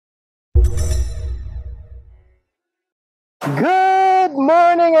Good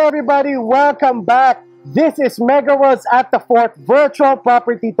morning, everybody. Welcome back. This is MegaWorld's at the Fort Virtual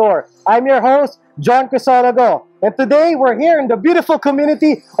Property Tour. I'm your host, John Crisologo. And today, we're here in the beautiful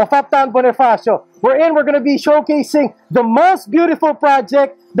community of Uptown Bonifacio. We're going to be showcasing the most beautiful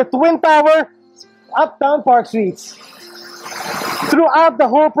project, the Twin Tower, Uptown Parksuites. Throughout the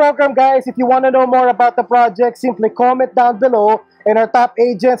whole program, guys, if you want to know more about the project, simply comment down below and our top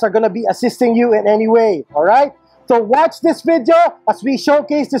agents are going to be assisting you in any way. All right? So watch this video as we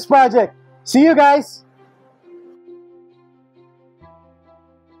showcase this project. See you guys!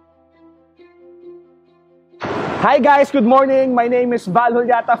 Hi guys, good morning. My name is Val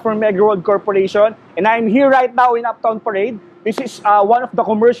Juliata from MegaWorld Corporation and I'm here right now in Uptown Parade. This is one of the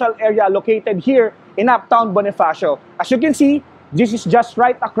commercial area located here in Uptown Bonifacio. As you can see, this is just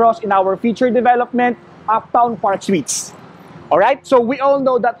right across in our feature development, Uptown Parksuites. Alright, so we all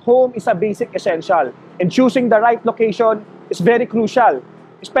know that home is a basic essential and choosing the right location is very crucial.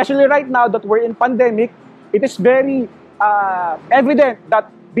 Especially right now that we're in pandemic, it is very evident that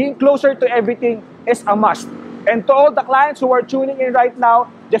being closer to everything is a must. And to all the clients who are tuning in right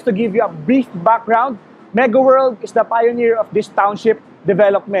now, just to give you a brief background, MegaWorld is the pioneer of this township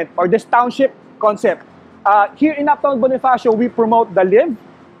development or this township concept. Here in Uptown Bonifacio, we promote the live,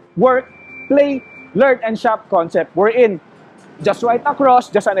 work, play, learn, and shop concept. We're in just right across,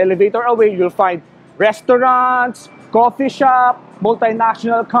 just an elevator away, you'll find restaurants, coffee shop,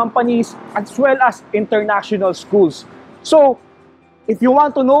 multinational companies, as well as international schools. So, if you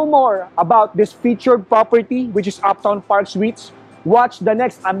want to know more about this featured property, which is Uptown Parksuites, watch the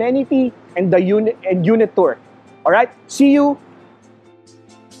next amenity and the unit tour. All right, see you.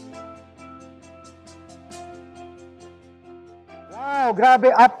 Wow,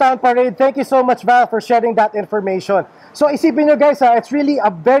 grabe, Uptown Parade. Thank you so much, Val, for sharing that information. So isipin nyo guys, it's really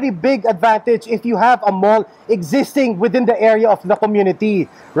a very big advantage if you have a mall existing within the area of the community,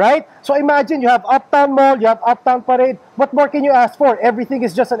 right? So imagine you have Uptown Mall, you have Uptown Parade. What more can you ask for? Everything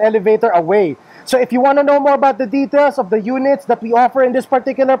is just an elevator away. So if you want to know more about the details of the units that we offer in this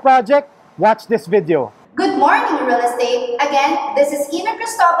particular project, watch this video. Good morning, real estate. Again, this is Ina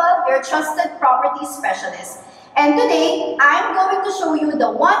Cristobal, your trusted property specialist. And today, I'm going to show you the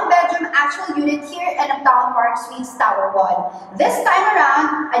one-bedroom actual unit here in Uptown Parksuites Tower 1. This time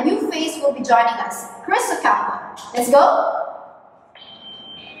around, a new face will be joining us, Chris Ocampo. Let's go!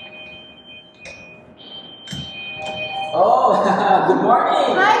 Oh, good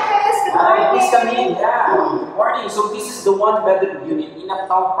morning! Hi Chris, good morning! Hi, please come in. Yeah, good morning. So this is the one-bedroom unit in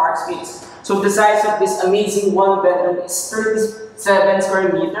Uptown Parksuites. So the size of this amazing one-bedroom is 37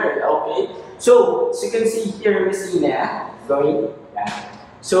 square meter, okay? So, as you can see here, Miss Ina, going. Yeah.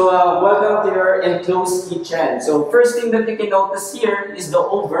 So, welcome to your enclosed kitchen. So, first thing that you can notice here is the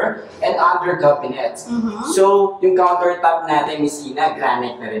over and under cabinets. So, yung countertop natin, Miss Ina,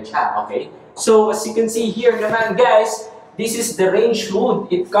 granite na rin siya, okay? So, as you can see here naman, guys, this is the range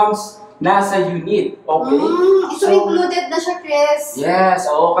hood. It comes nasa unit, okay? So, included na siya, Chris? Yes,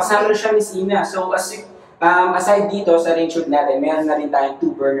 oo, kasama na siya, Miss Ina. So, aside dito sa range hood natin, meron na rin tayong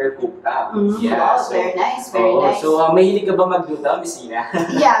 2-burner cooktop. Yeah, so, very nice, very nice. So, mahilig ka ba magluto, Miss Ina?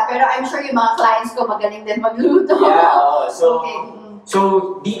 Yeah, pero I'm sure yung mga clients ko magaling din magluto. Yeah, so, okay. So,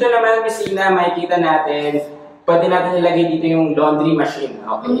 dito naman, Miss Ina, makikita natin, pwede natin ilagay dito yung laundry machine,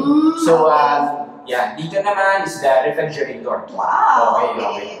 okay? So, yeah, dito naman is the refrigerator. Wow,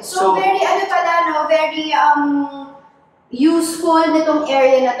 okay. So, very, very, useful nitong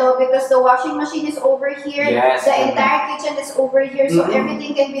area na to because the washing machine is over here, yes, the entire kitchen is over here, so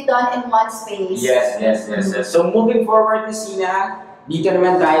everything can be done in one space. Yes. So moving forward, Miss Ina, dito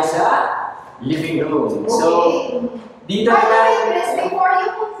naman tayo sa living room. Okay. So dito naman. By the way, Chris, naman, before you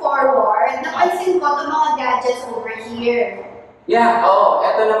move forward, napansin ko itong mga gadgets over here. Yeah,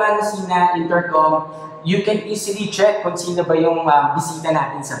 eto naman, Miss Ina, intercom. You can easily check kung sino ba yung bisita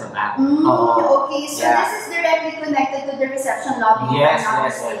natin sa baba. Okay, so this is directly connected to the reception lobby. Yes,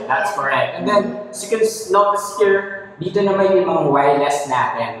 that's correct. And then, as you can notice here, dito naman yung mga wireless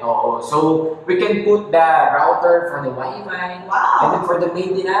natin. So, we can put the router for the Wi-Fi. Wow. And then for the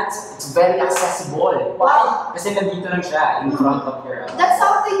maintenance, it's very accessible. Wow. Kasi nandito lang siya in front of your house. That's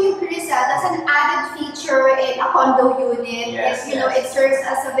something new, Chris. That's an added feature in a condo unit. Yes, you know, it serves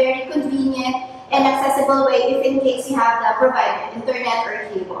as a very convenient and accessible way if in case you have the provided internet or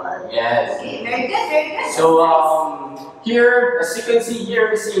cable. Yes. Okay, very good, very good. So, here, as you can see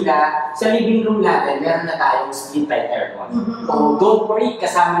here, Miss Ina, sa living room natin, meron na tayong split type aircon. So, don't worry,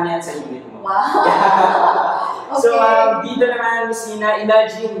 kasama na yan sa unit mo. Wow. So, dito naman, Miss Ina,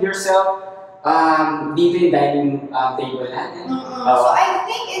 imagine yourself, dito yung dining table natin. So, I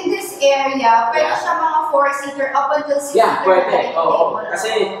think in this area, pwede siya mga 4-seater up until 6-seater. Yeah, pwede. Oo.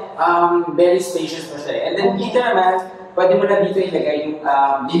 Kasi very spacious pa siya. And then dito naman, pwede mo na dito ilagay yung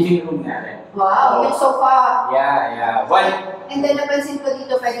living room natin. Wow, yung sofa. Yeah. And then napansin ko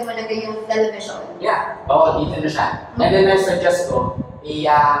dito, pwede mo lagay yung television. Yeah. Oo, dito na siya. And then I-suggest ko,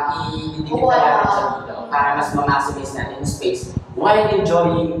 i-dikit na natin siya dito para mas ma-maximize natin yung space while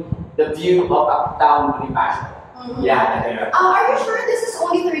enjoying the view of Uptown Bonifacio. Yeah. Are you sure this is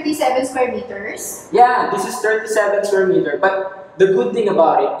only 37 square meters? Yeah, this is 37 square meter. But the good thing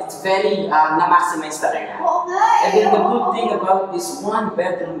about it, it's very na-maximize talaga. Oo nga. And then the good thing about this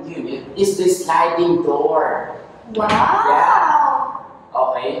one-bedroom unit is the sliding door. Wow! Yeah.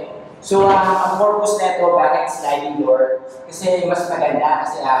 Okay. So, ang purpose nito, bakit sliding door? Kasi mas maganda,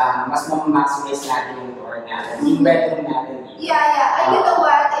 kasi mas ma-maximize natin yung door natin, yung bedroom natin. Yeah. And you know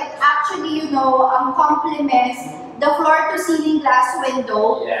what? It actually, complements the floor-to-ceiling glass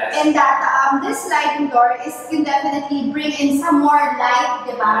window. Yes. And that this sliding door can definitely bring in some more light,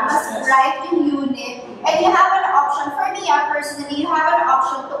 diba? Mas bright yung unit. And you have an option, for me personally, you have an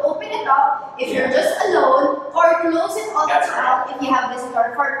option to open it up if you're just alone, or close it all the time if you have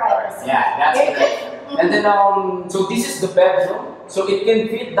visitor for privacy. Yeah, that's great. And then, so this is the bedroom. So it can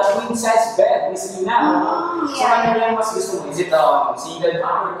fit the queen-size bed, Miss Ina. So ano yung mas gusto mo? Is it single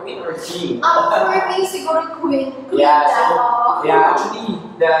or queen or king? For me, siguro queen. Yeah, so, actually,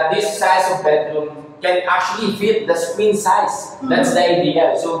 this size of bedroom can actually fit the queen size. That's the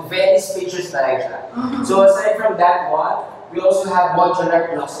idea. So very spacious talaga siya. So aside from that one, we also have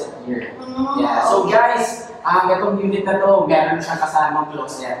modular closet here. Yeah. So guys, itong unit na to, meron siyang kasamang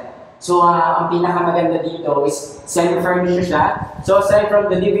closet. So ang pinakamaganda dito is semi-furnished siya. So aside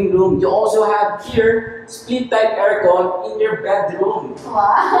from the living room, you also have here split type aircon in your bedroom.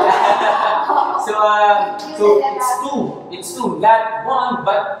 Wow. Yeah. So it's two, not one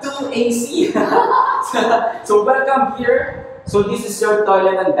but two AC. So welcome here. So this is your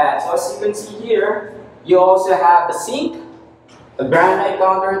toilet and bath. So as you can see here, you also have the sink, a granite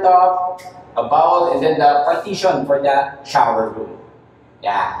countertop, a bowl, and then the partition for the shower room.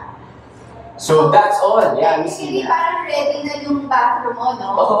 Yeah. So that's all. Yeah, Basically, parang ready na yung bathroom mo,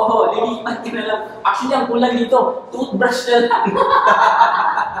 no? Oo, lilipat ka na lang. Actually, ang kulang dito, toothbrush na lang.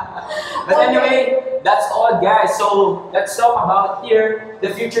 But anyway, that's all, guys. So let's talk about here the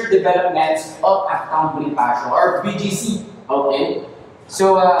future developments of Uptown Bonifacio or BGC. Okay.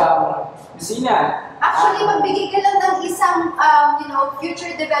 So, Sina. Actually, magbigay ka lang ng isang,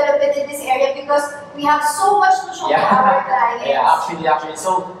 future development in this area because we have so much to show to our clients. Yeah, actually.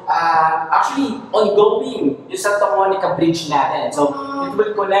 So, actually, ongoing yung Santa Monica Bridge natin. So, it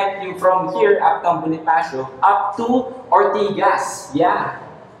will connect you from here, Uptown Bonifacio, up to Ortigas. Yeah.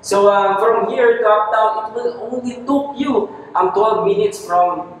 So, from here to Uptown, it will only took you 12 minutes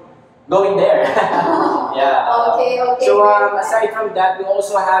from going there. Yeah. Okay. So, aside from that, we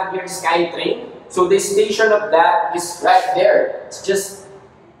also have your SkyTrain. So the station of that is right there. It's just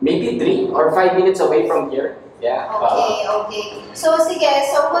maybe 3 or 5 minutes away from here. Yeah. Okay. So sige,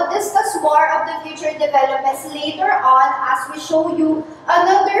 we'll discuss more of the future developments later on as we show you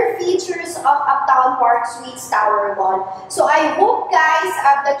another features of Uptown Parksuites Tower 1. So I hope guys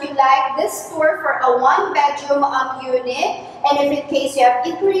that you like this tour for a 1-bedroom unit. And if in case you have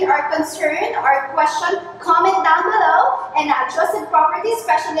inquiry or concern or question, comment down below and a trusted property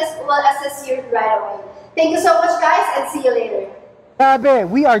specialist will assist you right away. Thank you so much guys and see you later. Grabe,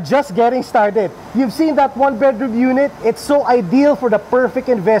 we are just getting started. You've seen that 1-bedroom unit. It's so ideal for the perfect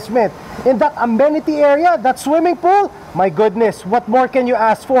investment. In that amenity area, that swimming pool, my goodness, what more can you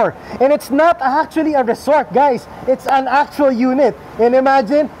ask for? And it's not actually a resort, guys. It's an actual unit. And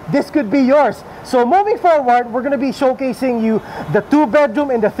imagine, this could be yours. So moving forward, we're going to be showcasing you the 2-bedroom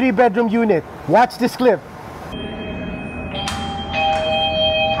and the 3-bedroom unit. Watch this clip.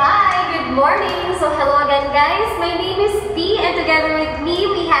 Hi, good morning. So hello again guys. My name is P and together with me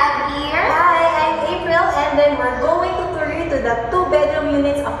we have here. Hi, I'm April and then we're going to tour you to the 2-bedroom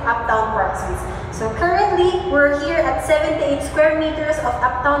units of Uptown Parksuites. So currently, we're here at 78 square meters of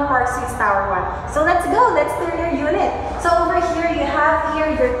Uptown Parksuites Tower 1. So let's go, let's tour your unit. So over here, you have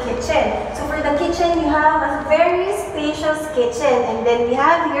here your kitchen. So for the kitchen, you have a very spacious kitchen. And then we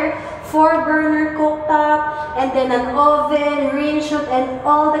have here 4-burner cooktop, and then an oven, range hood, and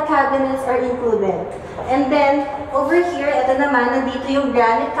all the cabinets are included. And then, over here, ito naman, nandito yung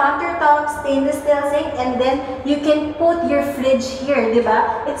granite countertop, stainless steel sink, and then you can put your fridge here, di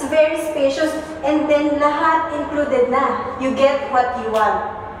ba? It's very spacious, and then lahat included na. You get what you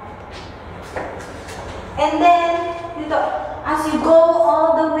want. And then, dito, as you go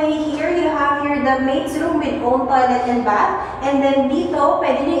all the way here, you have here the maid's room with own toilet and bath. And then dito,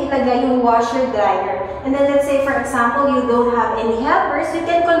 pwede nyo ilagay yung washer dryer. And then let's say, for example, you don't have any helpers, you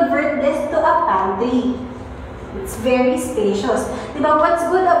can convert this to a pantry. It's very spacious. Diba, what's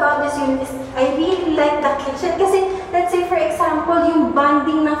good about this unit is I really like the kitchen kasi let's say for example, yung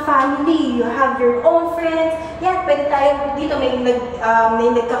bonding ng family, you have your own friends. Yan, pwede tayo dito may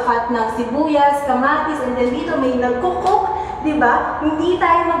nagka-cut ng sibuyas, kamatis, and then dito may nagko-cook, diba? Hindi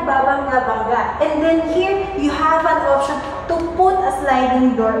tayo magbabangga-bangga. And then here, you have an option to put a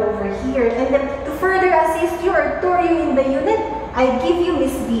sliding door over here. And then to further assist you or tour you in the unit, I give you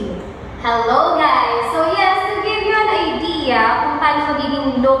Miss B. Hello guys! So yes, to give you an idea kung paano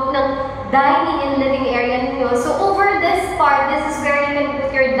magiging look ng dining and living area ninyo. So over this part, this is where you can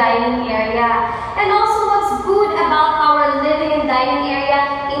put your dining area. And also what's good about our living and dining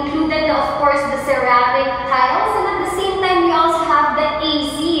area, included of course the ceramic tiles, and at the same time we also have the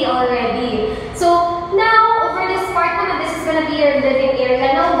AC already. So now over this part naman, this is gonna be your living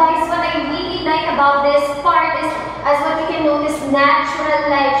area. Now guys, what I really like about this part is, as what you can notice,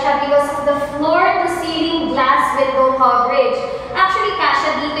 natural light siya because of the floor-to-ceiling glass window coverage. Actually, kasha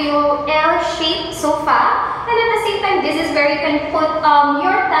dito yung L-shaped sofa. And at the same time, this is where you can put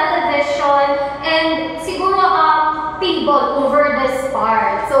your television and siguro table over this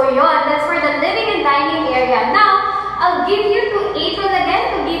part. So yun, that's for the living and dining area. Now, I'll give you to April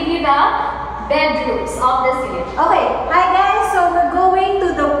again to give you the bedrooms of this unit. Okay, hi guys, so we're going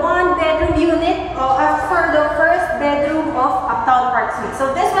to the one-bedroom unit for the first bedroom of Uptown Parksuites.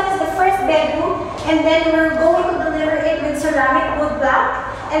 So this one is the first bedroom, and then we're going to deliver it with ceramic wood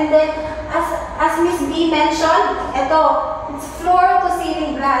block. And then, as Miss B mentioned, it's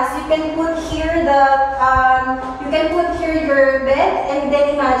floor-to-ceiling glass. You can put here your bed, and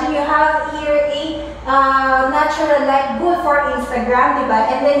then imagine you have here a natural light, good for Instagram, diba?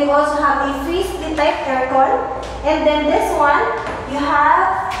 And then you also have a free split type aircon. And then this one, you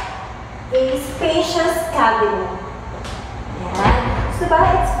have a spacious cabinet. Yan. So diba,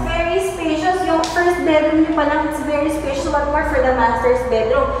 it's very spacious. Yung first bedroom nyo pa lang, it's very spacious. One more for the master's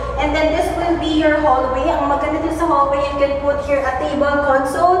bedroom. And then this will be your hallway. Ang maganda dito sa hallway, you can put here a table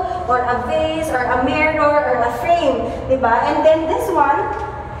console, or a vase, or a mirror, or a frame. Diba? And then this one,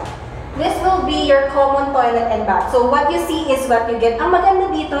 this will be your common toilet and bath. So what you see is what you get. Ang maganda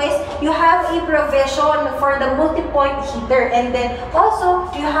dito is you have a provision for the multi-point heater, and then also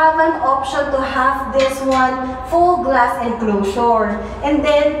you have an option to have this one full glass enclosure. And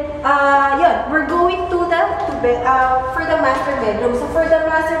then yun, we're going to the for the master bedroom. So for the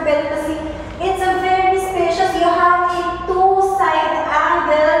master bedroom, see, it's a very spacious. You have a two-side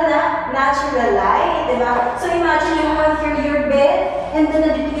angle na natural light, diba? So imagine you have here your bed, and then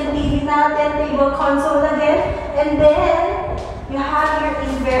nandito yung TV natin, table console again, and then you have your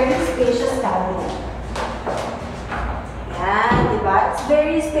very spacious cabinet. Yan, diba? It's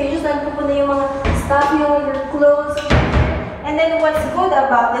very spacious. Nandito po na yung mga stuff nyo, your clothes. And then what's good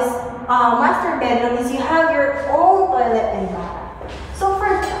about this master bedroom is you have your own toilet and bath. So for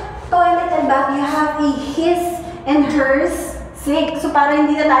toilet and bath, you have a his and hers sink. So para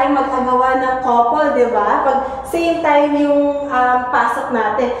hindi na tayo mag-agawa ng couple, di ba? Pag same time yung pasok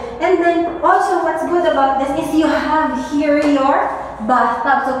natin. And then also what's good about this is you have here your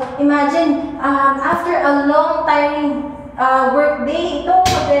bathtub. So imagine after a long tiring work day, ito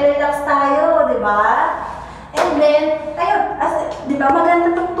mag-relax tayo, di ba? And then, ayun, di ba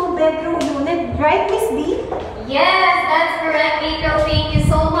maganda itong 2-bedroom unit, right, Miss B? Yes, that's correct, April. Thank you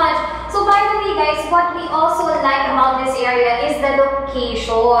so much. So by the way guys, what we also like about this area is the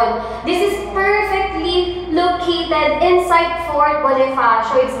location. This is perfectly located inside Fort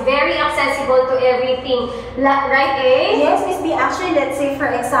Bonifacio. It's very accessible to everything. Right, eh? Yes, Miss B. Actually, let's say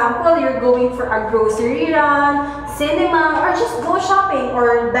for example, you're going for a grocery run, cinema, or just go shopping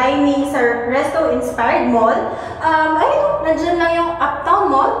or dining sa resto-inspired mall. Ayun, nandiyan lang yung Uptown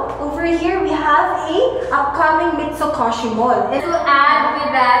Mall. Over here, we have a upcoming Mitsukoshi Mall. And to add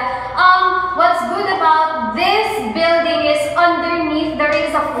with that, what's good about this building is underneath there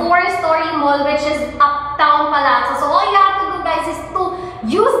is a 4-story mall which is Uptown Palazzo. So all you have to do guys is to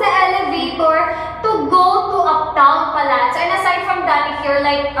use the elevator to go to Uptown Palazzo. And aside from that, if you're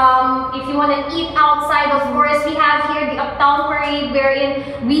like, if you want to eat outside, of course, we have here the Uptown Parade wherein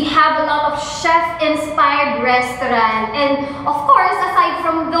we have a lot of chef-inspired restaurant. And of course, aside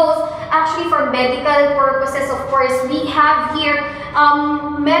from those, actually for medical purposes, of course. We have here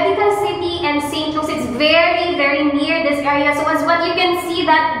Medical City and St. Luke's. It's very, very near this area. So as what you can see,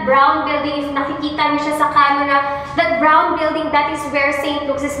 that brown building, if nakikita niyo siya sa camera, that brown building, that is where St.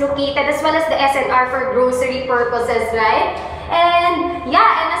 Luke's is located, as well as the SNR for grocery purposes, right? And yeah,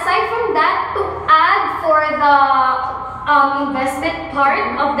 and aside from that, to add for the investment part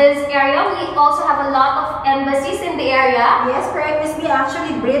of this area, we also have a lot of embassies in the area. Yes, correct, Miss B.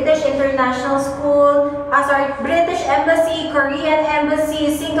 Actually, British International School, British Embassy, Korean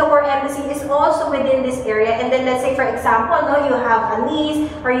Embassy, Singapore Embassy is also within this area. And then let's say, for example, no, you have a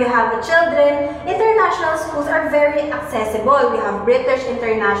niece or you have a children, international schools are very accessible. We have British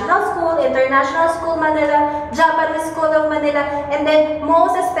International School Manila, Japanese School of Manila, and then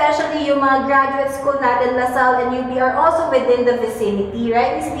most especially yung mga graduate school natin, LaSalle and UP are also within the vicinity,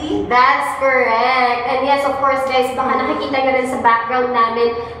 right, Miss B? That's correct. And yes, of course, guys, baka nakikita nyo rin sa background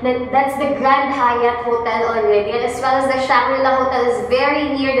namin that that's the Grand Hyatt Hotel already, and as well as the Shangri-La Hotel is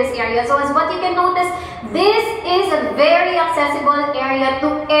very near this area. So as what you can notice, this is a very accessible area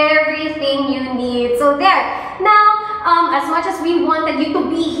to everything you need. So there. Now, as much as we wanted you to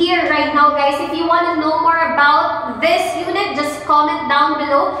be here right now, guys, if you want to know more about this unit, just comment down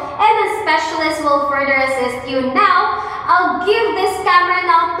below and a specialist will further assist you. Now, I'll give this camera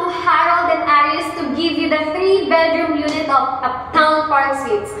now to Harold and Aries to give you the 3-bedroom unit of Uptown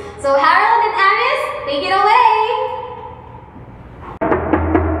Parksuites. So Harold and Aries, take it away!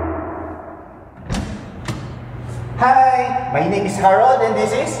 Hi, my name is Harold and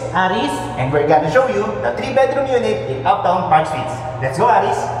this is Aris. and we're gonna show you the 3-bedroom unit in Uptown Parksuites. Let's go,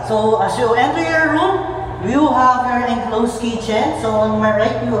 Aris. So as you enter your room, you have your enclosed kitchen. So on my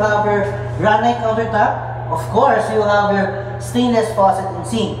right, you have your granite countertop. Of course, you have your stainless faucet and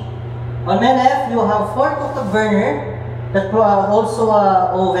sink. On my left, you have 4 cooktop burner that also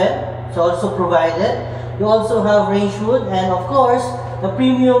oven. It's also provided. You also have range hood and of course the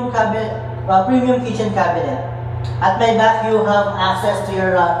premium cabinet, premium kitchen cabinet. At my back, you have access to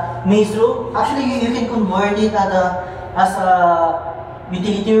your maze room. Actually, you can convert it as a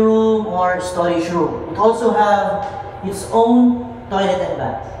utility room or storage room. It also have its own toilet and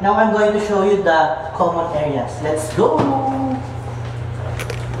bath. Now I'm going to show you the common areas. Let's go!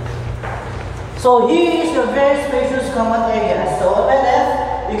 So here is your very spacious common area. So on my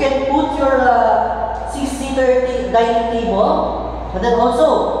left, you can put your 6-seater dining table. And then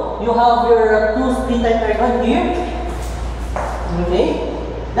also, you have your 2 split-type aircon here. Okay?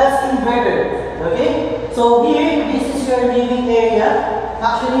 That's inverter. Okay? So here, this is your living area.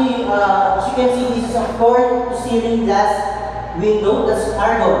 Actually, as you can see, this is a floor-to-ceiling glass window. That's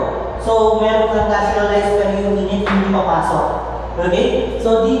argon. So, meron kang natural light when yung init hindi papasok. Okay?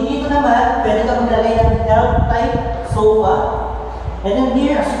 So, dito naman, pwede ka maglagay ng L-type sofa. And then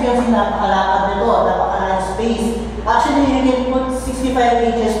here, as you can see, napakalakad nito, napakalang space. Actually, you can put 65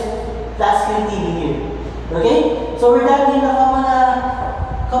 inches flat screen TV here. Okay? So, we're done in the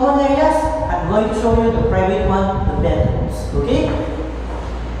common areas. I'm going to show you the private one, the bedrooms. Okay?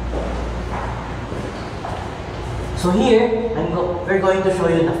 So here, we're going to show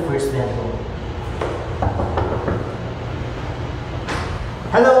you the first bedroom.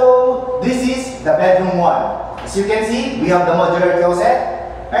 Hello, this is the bedroom 1. As you can see, we have the modular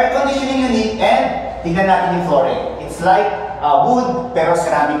closet, air conditioning unit, and tingnan natin yung flooring. It's like wood pero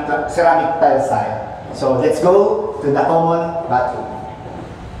ceramic tile style. So let's go to the common bathroom.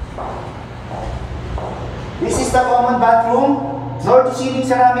 This is the common bathroom, floor to ceiling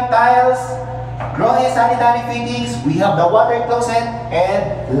ceramic tiles, Grohe sanitary fittings. We have the water closet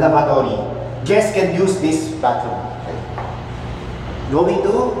and lavatory. Guests can use this bathroom. Going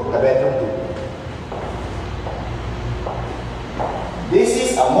to the bedroom 2. This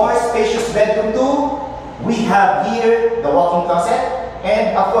is a more spacious bedroom 2. We have here the walk-in closet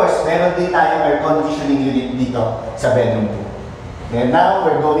and of course, meron din tayong air conditioning unit dito sa bedroom 2. And now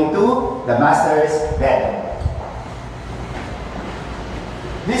we're going to the master's bedroom.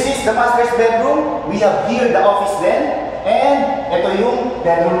 This is the master's bedroom. We have here the office den and ito yung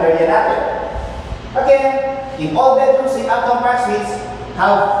bedroom area natin. Again, in all bedrooms in Uptown Parksuites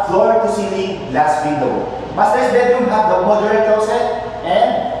have floor-to-ceiling glass window. Master's bedroom have the modular closet and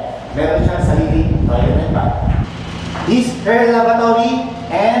meron siyang sariling toilet and bath. This air lavatory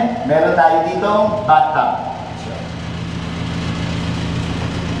and meron tayo ditong bathtub.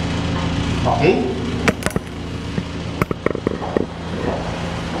 Okay?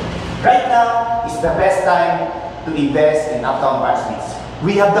 Right now is the best time to invest in Uptown Parksuites.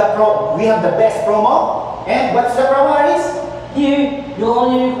 We have the best promo. And what's the promo, Aris? Here, you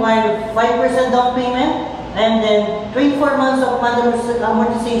only require 5% down payment and then 24 months of monthly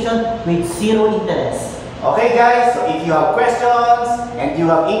amortization with 0 interest. Okay guys, so if you have questions and you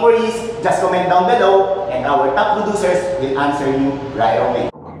have inquiries, just comment down below and our top producers will answer you right away.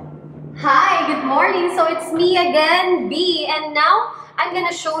 Hi, good morning. So it's me again, B, and now I'm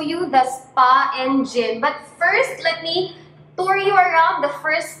gonna show you the spa and gym. But first, let me tour you around the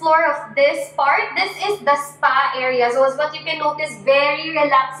first floor of this part. This is the spa area. So as what you can notice, very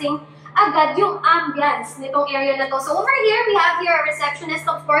relaxing agad yung ambience nitong area na to. So over here, we have here a receptionist,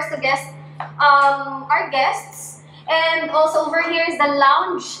 of course, to guest our guests. And also over here is the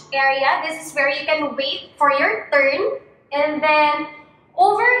lounge area. This is where you can wait for your turn. And then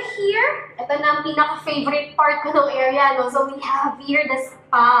over here, ito na ang pinaka-favorite part ko ng area, no? So we have here the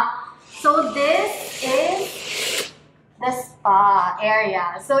spa. So this is the spa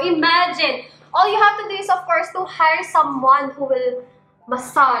area. So imagine, all you have to do is of course to hire someone who will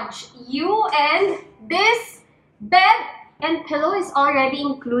massage you, and this bed and pillow is already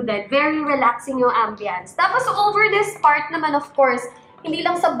included. Very relaxing yung ambience. Tapos over this part naman, of course, hindi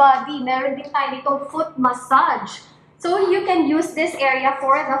lang sa body, meron din tayo ditong foot massage. So you can use this area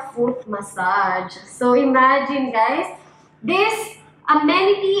for the foot massage. So imagine guys, this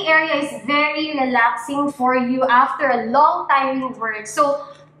amenity area is very relaxing for you after a long tiring work. So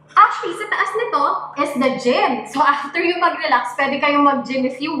actually, sa taas nito is the gym. So after you mag-relax, pwede kayong mag-gym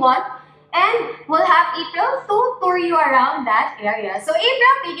if you want. And we'll have April to tour you around that area. So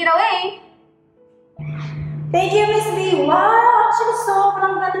April, take it away! Thank you, Miss B. Wow! Actually,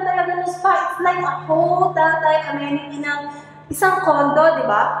 sobrang ganda talaga ng spa. It's like a hotel type amenity ng isang condo, di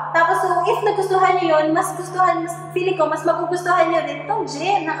ba? Tapos, so, if nagustuhan niyo yun, feeling ko, mas magugustuhan niyo din itong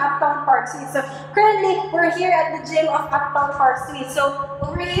gym ng Uptown Parksuites. So, currently, we're here at the gym of Uptown Parksuites. So,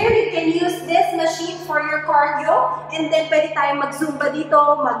 over here, you can use this machine for your cardio. And then, pwede tayong mag-zumba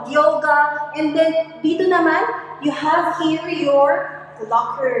dito, mag-yoga. And then, dito naman, you have here your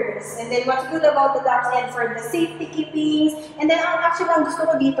lockers. And then what's good about the lockers and for the safety keepings. And then actually ang gusto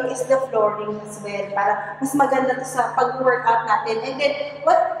ko dito is the flooring as well para mas maganda to sa pag-workout natin. And then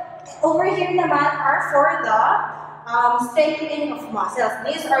what over here naman are for the strengthening of muscles.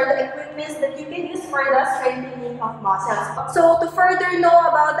 These are the equipments that you can use for the strengthening of muscles. So to further know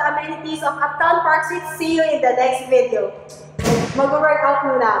about the amenities of Uptown Parksuites, see you in the next video. Mag-workout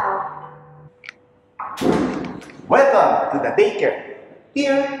muna ako. Welcome to the daycare.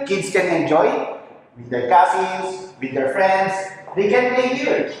 Here, kids can enjoy with their cousins, with their friends. They can play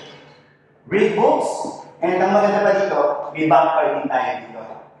here. Read books. And ang maganda pa dito, may bumper din tayo dito.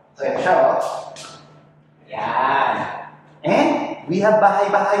 So, ito siya, oh. Yan. And we have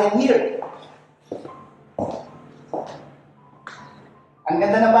bahay-bahayan here. Ang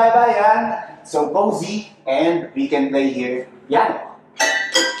ganda ng bahay-bahayan. So cozy. And we can play here. Yan.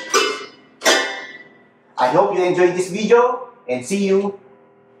 I hope you enjoyed this video. And see you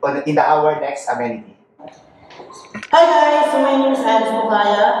in our next amenity. Hi guys! So my name is Alice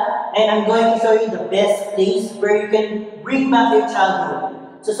Bukaya, and I'm going to show you the best place where you can bring back your childhood.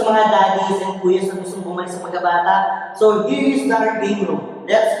 So sa mga daddies and kuyas na gustong bumalik sa pagkabata, so here is our game room.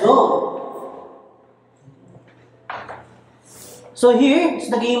 Let's go! So here is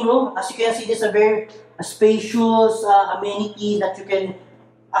the game room. As you can see, this is a very spacious amenity that you can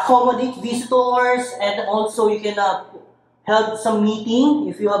accommodate visitors, and also you can held some meeting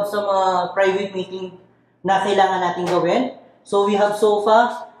if you have some private meeting na kailangan natin gawin. So we have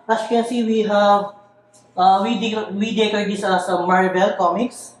sofa. As you can see, we have we decor this as Marvel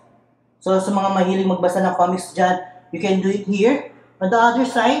comics. So sa mga mahilig magbasa ng comics dyan, you can do it here. On the other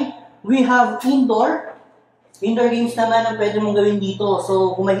side, we have indoor games naman ang pwede mong gawin dito.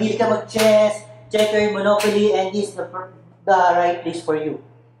 So kung mahilig ka mag-chess, checker, Monopoly, and this is the right place for you.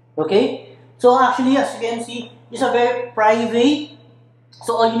 Okay? So actually, as you can see, it's a very private.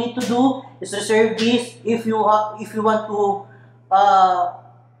 So all you need to do is reserve this if you want to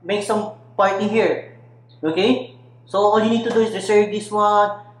make some party here. Okay? So all you need to do is reserve this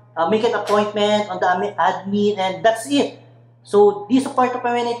one, make an appointment on the admin, and that's it. So this is a part of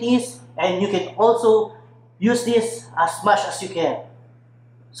amenities, and you can also use this as much as you can.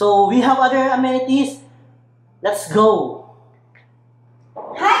 So we have other amenities. Let's go.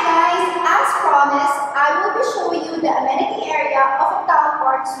 Hi guys! As promised, I will be showing you the amenity area of Uptown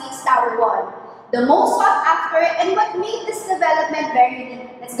Parksuites Tower 1. The most sought after and what made this development very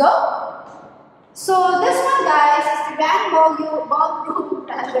unique. Let's go! So this one guys is the grand ballroom of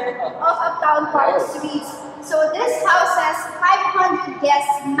Uptown Parksuites. So this houses 500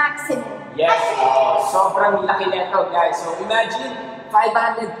 guests maximum. Yes, sobrang laki nito guys. So imagine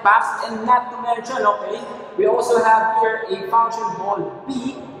 500 packs, and not to mention, okay, we also have here a function hall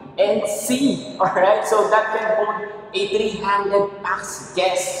B and C. Alright, so that can hold a 300 pax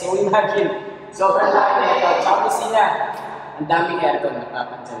guest. So imagine, sobrang laki na ito. Tsaka Messina, ang daming aircon,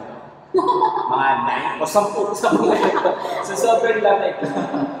 napapansin ko. Mga 9 o 10 sa mga ito. So sobrang laki.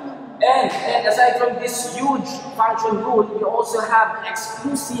 And aside from this huge function room, you also have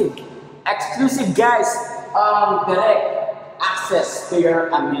exclusive guys, direct access to your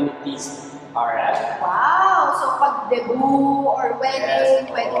amenities. Alright? Wow! So pag debut or wedding,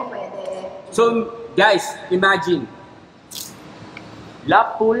 Yes. pwede. So guys, imagine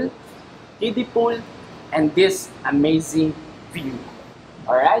lap pool, kiddie pool, and this amazing view.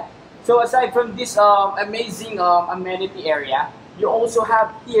 Alright? So aside from this amazing amenity area, you also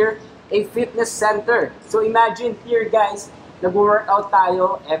have here a fitness center. So imagine here guys, nag-workout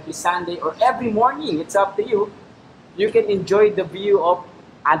tayo every Sunday or every morning. It's up to you. You can enjoy the view of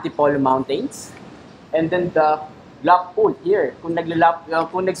Antipolo Mountains and then the lap pool here. Kung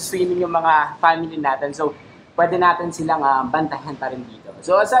nagsiswimming yung mga family natin, so pwede natin silang bantayan pa rin dito.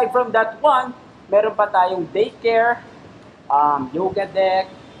 So aside from that one, meron pa tayong daycare, yoga deck.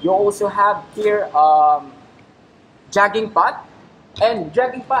 You also have here jogging pot. And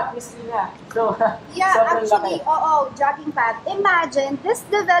jogging pad, Miss Ina. So, Yeah, sobrang actually, laki. jogging path. Imagine, this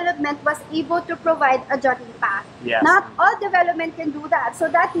development was able to provide a jogging path. Yes. Not all development can do that. So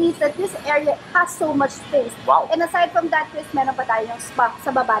that means that this area has so much space. Wow. And aside from that, Chris, meron pa tayong spa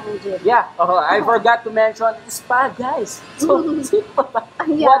sa baba ng gym. Yeah, I forgot to mention spa, guys. So,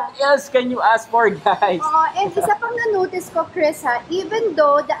 Yeah. what else can you ask for, guys? And isa pang na-notice ko, Chris, even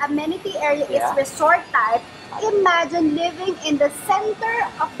though the amenity area is Yeah. resort type, imagine living in the center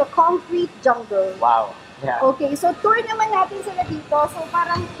of the concrete jungle. Wow. Yeah. Okay, so tour naman natin sila dito. So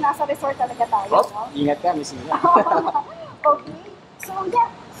parang nasa resort talaga tayo, Oh, no? ingat ka, Miss Ina. Okay. So yeah.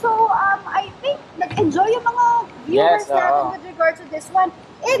 So I think nag-enjoy yung mga viewers Yes, natin oo. with regards to this one.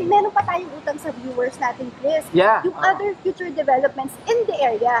 And meron pa tayong utang sa viewers natin, Chris. Yeah, Yung oo. other future developments in the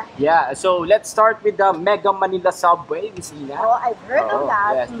area. Yeah, so let's start with the Mega Manila Subway, Miss Ina. Oh, I've heard of Oo,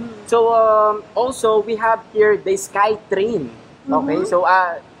 that. yes. Mhm. So, also, we have here the Sky Train. Okay, so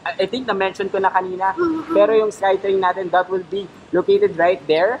I think na-mention ko na kanina, pero yung Sky Train natin, that will be located right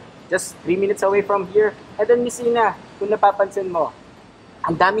there, just 3 minutes away from here. And then, Miss Ina, kung napapansin mo,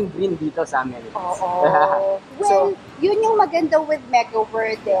 ang daming green dito sa amenities. Oo. Well, So, yun yung maganda with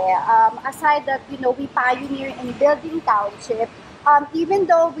MegaWorld eh. Aside that, we pioneer in building township, even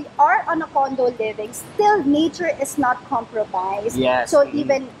though we are on a condo living, still nature is not compromised. Yes. So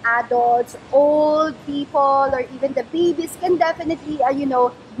even adults, old people, or even the babies can definitely,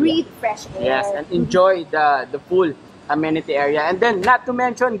 breathe fresh air. yes, and enjoy the full amenity area. And then, not to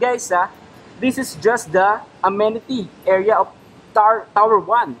mention, guys, this is just the amenity area of Tower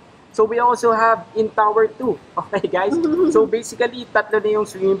 1. So we also have in Tower 2. Okay, guys? So basically, tatlo na yung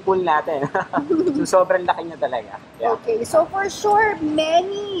swimming pool natin. So sobrang laki niya talaga. Yeah. Okay, so for sure,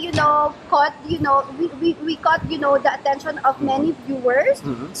 many, caught, we caught, the attention of many viewers.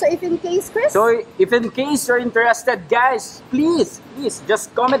 So if in case, Chris? So if in case you're interested, guys, please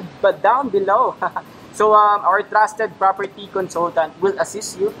just comment down below. So our trusted property consultant will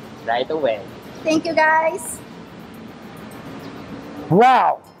assist you right away. Thank you, guys.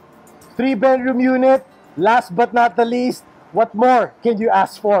 Wow! 3-bedroom unit, last but not the least, what more can you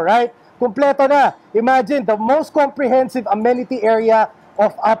ask for, right? Kompleto na. Imagine, the most comprehensive amenity area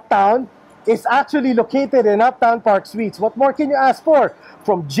of Uptown is actually located in Uptown Parksuites. What more can you ask for?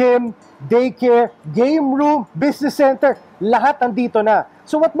 From gym, daycare, game room, business center, lahat andito na.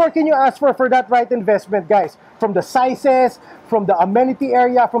 So what more can you ask for that right investment, guys? From the sizes, from the amenity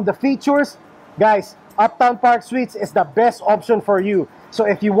area, from the features, guys, Uptown Parksuites is the best option for you. So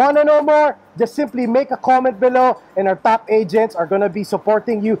if you want to know more, just simply make a comment below and our top agents are going to be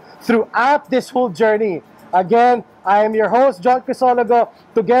supporting you throughout this whole journey. Again, I am your host, John Crisologo,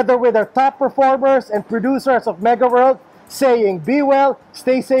 together with our top performers and producers of MegaWorld, saying be well,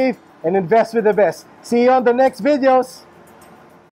 stay safe, and invest with the best. See you on the next videos.